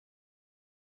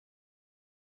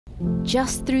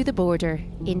Just through the border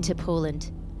into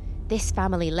Poland. This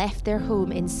family left their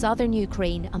home in southern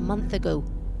Ukraine a month ago.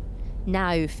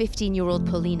 Now, 15-year-old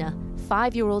Polina,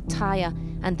 5-year-old Taisiia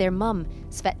and their mum,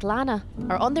 Svetlana,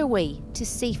 are on their way to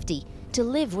safety to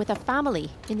live with a family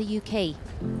in the UK.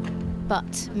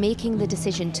 But making the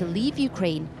decision to leave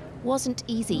Ukraine wasn't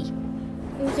easy.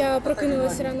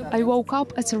 I woke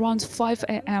up at around 5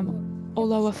 a.m.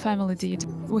 All our family did.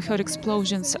 We heard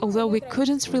explosions, although we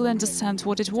couldn't really understand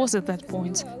what it was at that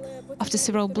point. After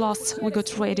several blasts, we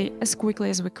got ready as quickly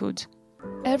as we could.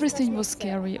 Everything was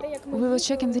scary. We were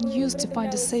checking the news to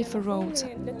find a safer road,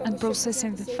 and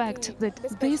processing the fact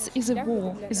that this is a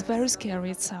war is very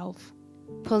scary itself.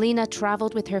 Polina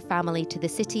travelled with her family to the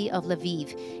city of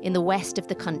Lviv in the west of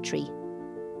the country.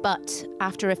 But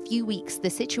after a few weeks, the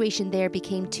situation there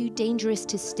became too dangerous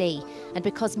to stay, and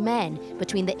because men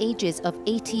between the ages of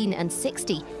 18 and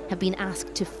 60 have been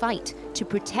asked to fight to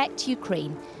protect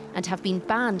Ukraine and have been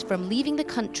banned from leaving the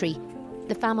country,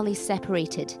 the families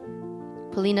separated.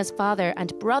 Polina's father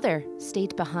and brother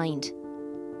stayed behind.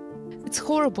 It's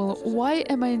horrible. Why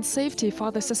am I in safety if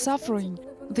others are suffering?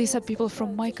 These are people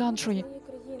from my country,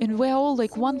 and we're all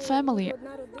like one family.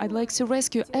 I'd like to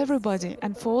rescue everybody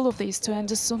and for all of this to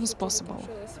end as soon as possible.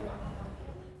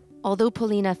 Although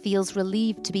Polina feels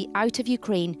relieved to be out of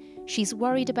Ukraine, she's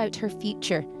worried about her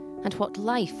future and what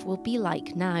life will be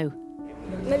like now.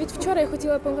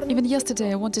 Even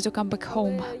yesterday I wanted to come back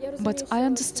home, but I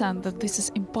understand that this is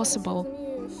impossible.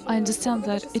 I understand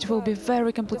that it will be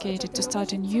very complicated to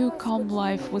start a new, calm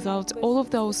life without all of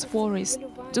those worries,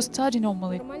 to study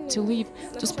normally, to live,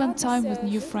 to spend time with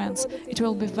new friends. It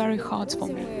will be very hard for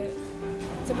me.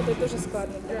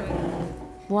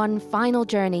 One final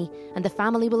journey, and the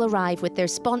family will arrive with their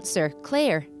sponsor,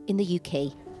 Claire, in the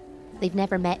UK. They've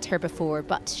never met her before,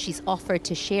 but she's offered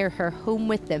to share her home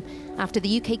with them after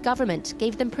the UK government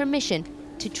gave them permission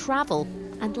to travel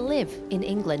and live in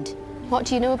England. What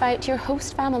do you know about your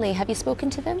host family? Have you spoken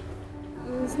to them?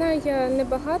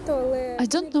 I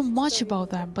don't know much about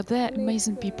them, but they're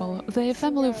amazing people. They're a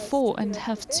family of 4 and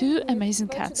have 2 amazing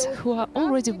cats who are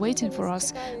already waiting for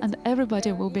us, and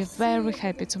everybody will be very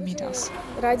happy to meet us.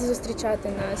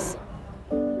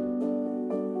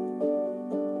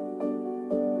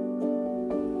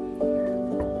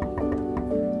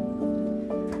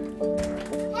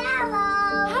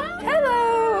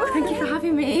 Thank you for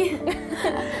having me.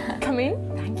 Come in.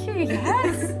 Thank you,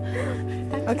 yes.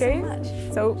 Thank Okay. you so much.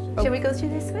 So, Shall we go through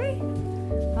this way?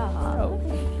 oh.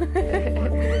 We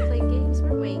were playing games,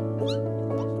 weren't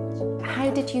we? How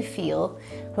did you feel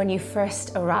when you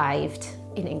first arrived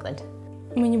in England?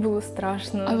 Мені було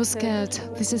страшно. I was scared.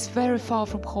 This is very far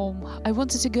from home. I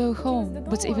wanted to go home,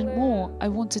 but even more, I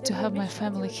wanted to have my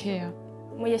family here.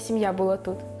 Моя сім'я була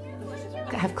тут.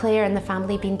 Have Claire and the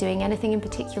family been doing anything in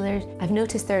particular? I've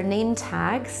noticed there are name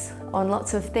tags on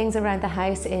lots of things around the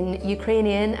house in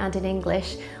Ukrainian and in English.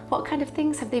 What kind of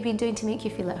things have they been doing to make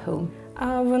you feel at home?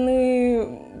 А вони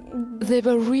They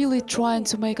were really trying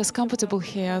to make us comfortable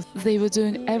here. They were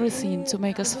doing everything to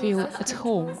make us feel at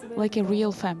home, like a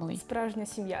real family. справжня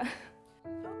сім'я.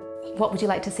 What would you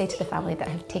like to say to the family that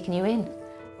have taken you in?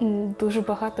 Дуже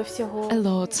багато всього. A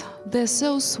lot. They're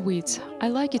so sweet. I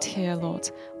like it here a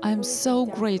lot. I'm so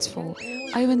grateful.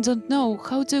 I even don't know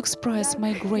how to express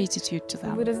my gratitude to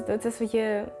them. Виразити це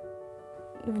своє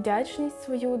вдячність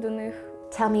свою до них.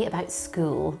 Tell me about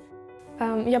school.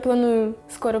 Я планую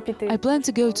скоро піти. I plan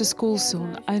to go to school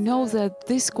soon. I know that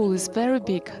this school is very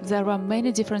big. There are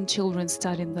many different children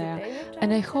studying there. And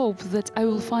I hope that I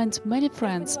will find many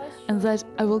friends and that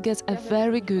I will get a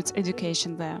very good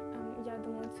education there.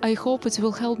 I hope it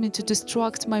will help me to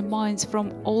distract my mind from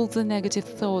all the negative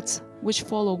thoughts which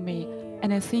follow me,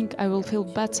 and I think I will feel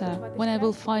better when I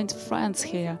will find friends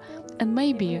here, and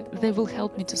maybe they will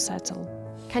help me to settle.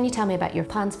 Can you tell me about your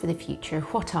plans for the future?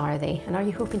 What are they? And are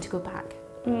you hoping to go back?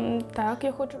 Так,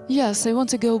 я хочу. Yes, I want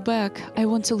to go back. I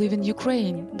want to live in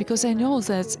Ukraine, because I know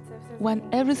that when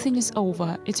everything is over,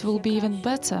 it will be even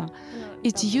better.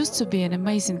 It used to be an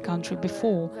amazing country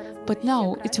before, but now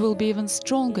it will be even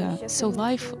stronger, so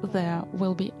life there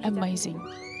will be amazing.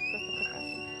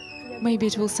 Maybe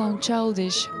it will sound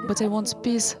childish, but I want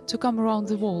peace to come around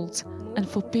the world, and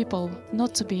for people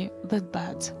not to be that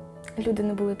bad. Люди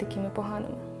не були такими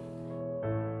поганими.